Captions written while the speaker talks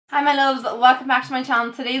Hi my loves, welcome back to my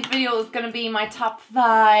channel. Today's video is going to be my top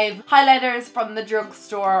 5 highlighters from the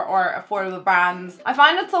drugstore or affordable brands. I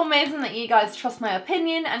find it so amazing that you guys trust my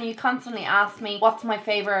opinion and you constantly ask me what's my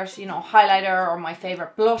favourite, highlighter or my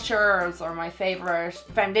favourite blushers or my favourite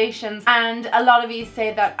foundations, and a lot of you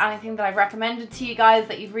say that anything that I've recommended to you guys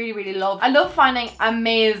that you really love. I love finding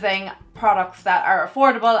amazing products that are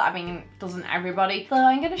affordable. I mean, doesn't everybody? So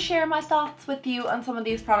I'm going to share my thoughts with you on some of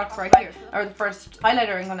these products right here. Or the first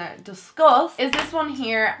highlighter I'm going to discuss is this one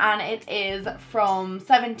here, and it is from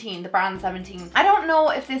 17, the brand 17. I don't know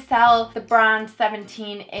if they sell the brand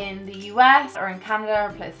 17 in the US or in Canada or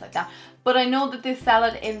a place like that, but I know that they sell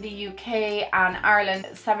it in the UK and Ireland.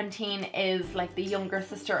 17 is like the younger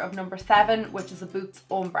sister of number 7, which is a Boots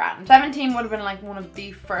own brand. 17 would have been like one of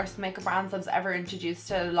the first makeup brands I was ever introduced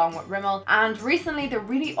to, along with Rimmel. And recently they're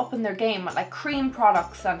really upping their game with like cream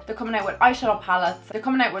products, and they're coming out with eyeshadow palettes. They're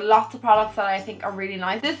coming out with lots of products that I think are really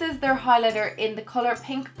nice. This is their highlighter in the colour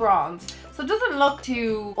Pink Bronze. So it doesn't look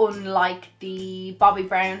too unlike the Bobbi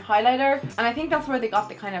Brown highlighter, and I think that's where they got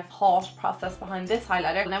the kind of thought process behind this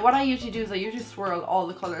highlighter. Now what I usually do is I usually swirl all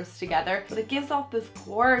the colours together, but it gives off this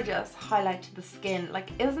gorgeous highlight to the skin. Like,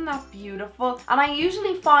 isn't that beautiful? And I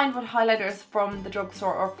usually find with highlighters from the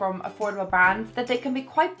drugstore or from affordable brands that they can be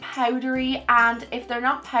quite powdery, and if they're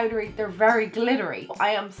not powdery, they're very glittery.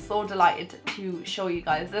 I am so delighted to show you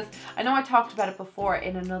guys this. I know I talked about it before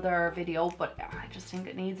in another video, but I just think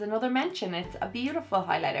it needs another mention. It's a beautiful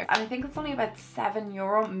highlighter, and I think it's only about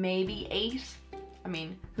 €7, maybe 8. I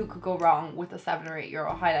mean, who could go wrong with a €7 or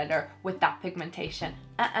 €8 highlighter with that pigmentation?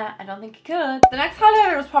 I don't think you could. The next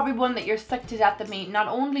highlighter is probably one that you're sick to death of me not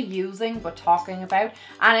only using but talking about,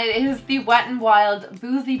 and it is the Wet n Wild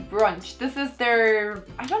Boozy Brunch. This is their,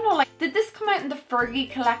 I don't know, like, did this come out in the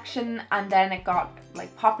Fergie collection and then it got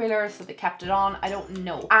like popular so they kept it on? I don't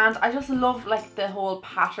know. And I just love like the whole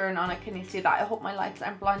pattern on it. Can you see that? I hope my lights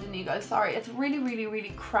aren't blinding you guys. Sorry, it's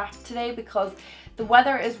really crap today because the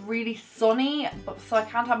weather is really sunny, but so I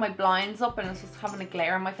can't have my blinds up and it's just having a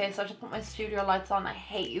glare on my face. So I just put my studio lights on. I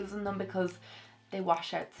hate using them because they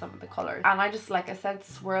wash out some of the colours. And I just, like I said,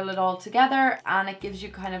 swirl it all together and it gives you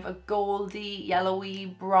kind of a goldy, yellowy,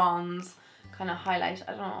 bronze kind of highlight.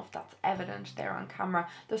 I don't know if that's evident there on camera.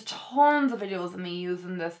 There's tons of videos of me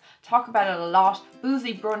using this, talk about it a lot.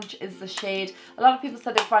 Boozy Brunch is the shade. A lot of people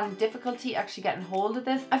said they're finding difficulty actually getting hold of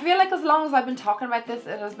this. I feel like as long as I've been talking about this,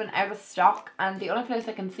 it has been out of stock, and the only place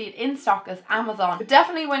I can see it in stock is Amazon. But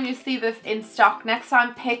definitely when you see this in stock next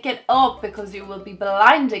time, pick it up because you will be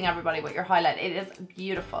blinding everybody with your highlight. It is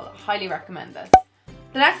beautiful. Highly recommend this.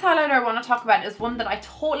 The next highlighter I want to talk about is one that I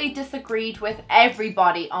totally disagreed with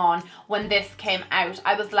everybody on when this came out.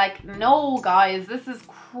 I was like, no guys, this is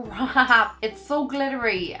crap. It's so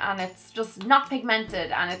glittery and it's just not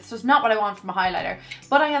pigmented and it's just not what I want from a highlighter.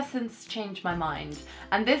 But I have since changed my mind.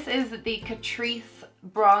 And this is the Catrice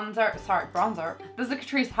bronzer. This is a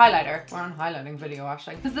Catrice highlighter. We're on highlighting video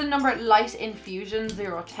actually. This is the number Light Infusion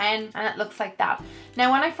 010 and it looks like that.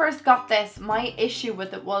 Now when I first got this, my issue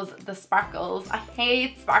with it was the sparkles. I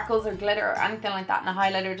hate sparkles or glitter or anything like that in a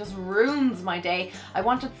highlighter. It just ruins my day. I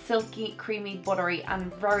want it silky, creamy, buttery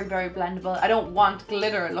and very blendable. I don't want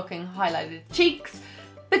glitter looking highlighted cheeks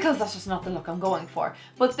because that's just not the look I'm going for.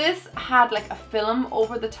 But this had like a film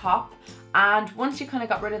over the top, and once you kind of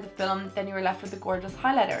got rid of the film, then you were left with a gorgeous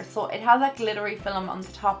highlighter. So it has that glittery film on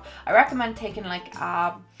the top. I recommend taking like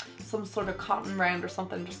some sort of cotton round or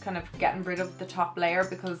something, just kind of getting rid of the top layer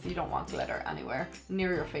because you don't want glitter anywhere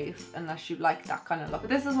near your face unless you like that kind of look. But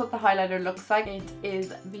this is what the highlighter looks like. It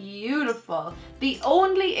is beautiful. The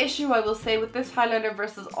only issue I will say with this highlighter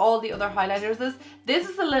versus all the other highlighters is this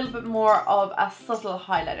is a little bit more of a subtle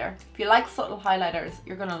highlighter. If you like subtle highlighters,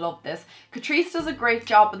 you're gonna love this. Catrice does a great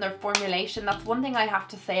job in their formulation. That's one thing I have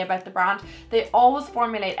to say about the brand. They always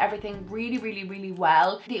formulate everything really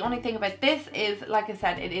well. The only thing about this is, like I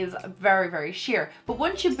said, it is very sheer, but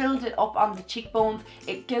once you build it up on the cheekbones,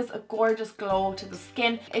 it gives a gorgeous glow to the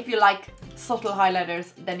skin. If you like subtle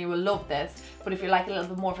highlighters, then you will love this, but if you like a little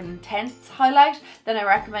bit more of an intense highlight, then I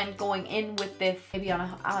recommend going in with this maybe on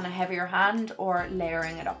a heavier hand or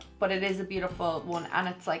layering it up. But it is a beautiful one and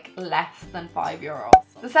it's like less than €5.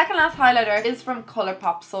 The second last highlighter is from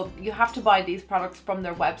Colourpop, so you have to buy these products from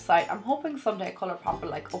their website. I'm hoping someday Colourpop will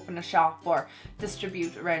like open a shop or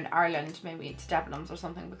distribute around Ireland, maybe to Debenhams or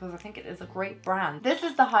something, because I think it is a great brand. This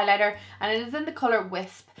is the highlighter and it is in the colour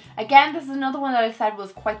Wisp. Again, this is another one that I said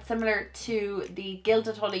was quite similar to the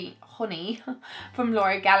Gilded Honey from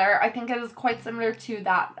Laura Geller. I think it is quite similar to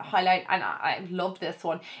that highlight, and I love this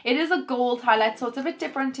one. It is a gold highlight, so it's a bit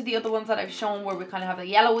different to the other ones that I've shown where we kind of have a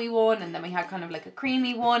yellowy one, and then we had kind of like a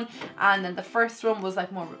creamy one, and then the first one was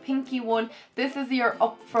like more of a pinky one. This is your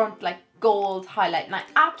upfront like gold highlight, and I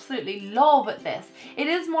absolutely love this. It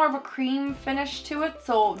is more of a cream finish to it,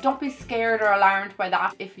 so don't be scared or alarmed by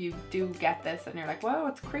that if you do get this and you're like, whoa,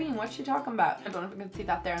 it's cream, what's she talking about? I don't know if you can see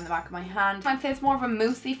that there in the back of my hand. I'd say it's more of a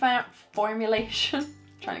moussey formulation.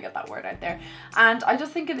 Trying to get that word out there, and I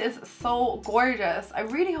just think it is so gorgeous. I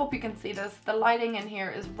really hope you can see this. The lighting in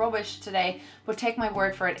here is rubbish today, but take my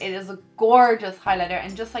word for it, it is a gorgeous highlighter,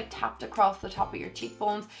 and just like tapped across the top of your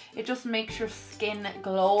cheekbones, it just makes your skin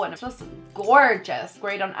glow, and it's just gorgeous.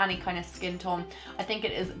 Great on any kind of skin tone. I think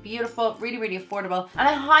it is beautiful, really, really affordable, and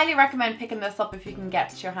I highly recommend picking this up if you can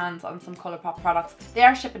get your hands on some Colourpop products. They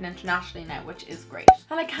are shipping internationally now, which is great.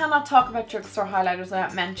 And I cannot talk about drugstore highlighters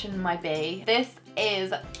without mentioning my bae. This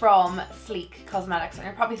is from Sleek Cosmetics, and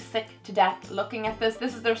you're probably sick to death looking at this.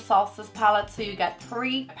 This is their Solstice palette, so you get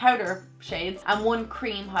 3 powder shades and 1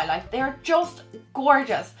 cream highlight. They're just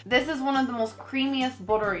gorgeous. This is one of the most creamiest,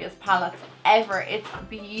 butteriest palettes ever. It's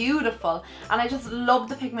beautiful, and I just love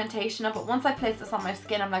the pigmentation of it. Once I place this on my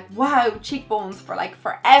skin, I'm like, wow, cheekbones for like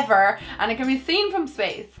forever, and it can be seen from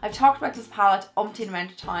space. I've talked about this palette umpteen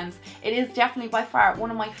amount of times. It is definitely by far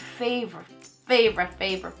one of my favorite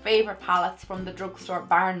palettes from the drugstore,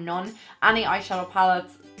 bar none. Any eyeshadow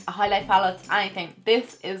palettes, highlight palettes, anything,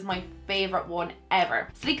 this is my favorite one ever.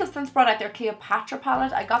 Sleek have since brought out their Cleopatra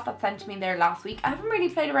palette. I got that sent to me there last week. I haven't really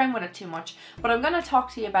played around with it too much, but I'm going to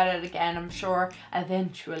talk to you about it again, I'm sure,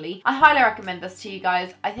 eventually. I highly recommend this to you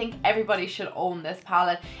guys. I think everybody should own this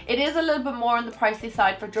palette. It is a little bit more on the pricey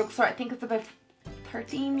side for drugstore. I think it's about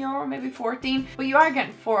 €13, maybe 14, but you are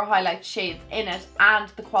getting 4 highlight shades in it, and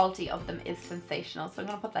the quality of them is sensational. So I'm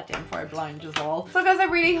gonna put that down for a blind as well. So guys, I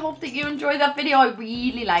really hope that you enjoyed that video. I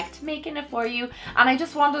really liked making it for you, and I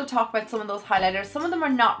just wanted to talk about some of those highlighters. Some of them are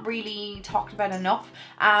not really talked about enough,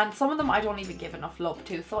 and some of them I don't even give enough love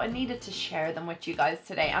to, so I needed to share them with you guys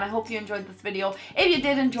today, and I hope you enjoyed this video. If you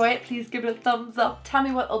did enjoy it, please give it a thumbs up. Tell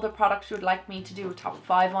me what other products you would like me to do a top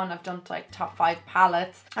 5 on. I've done like top 5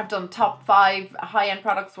 palettes, I've done top 5 high-end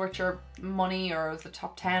products worth your money, or is it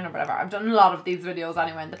top 10 or whatever. I've done a lot of these videos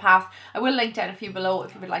anyway in the past. I will link down a few below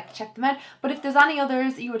if you would like to check them out, but if there's any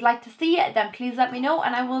others you would like to see, then please let me know,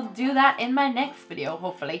 and I will do that in my next video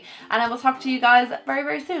hopefully, and I will talk to you guys very,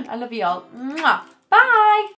 very soon. I love you all. Mwah. Bye.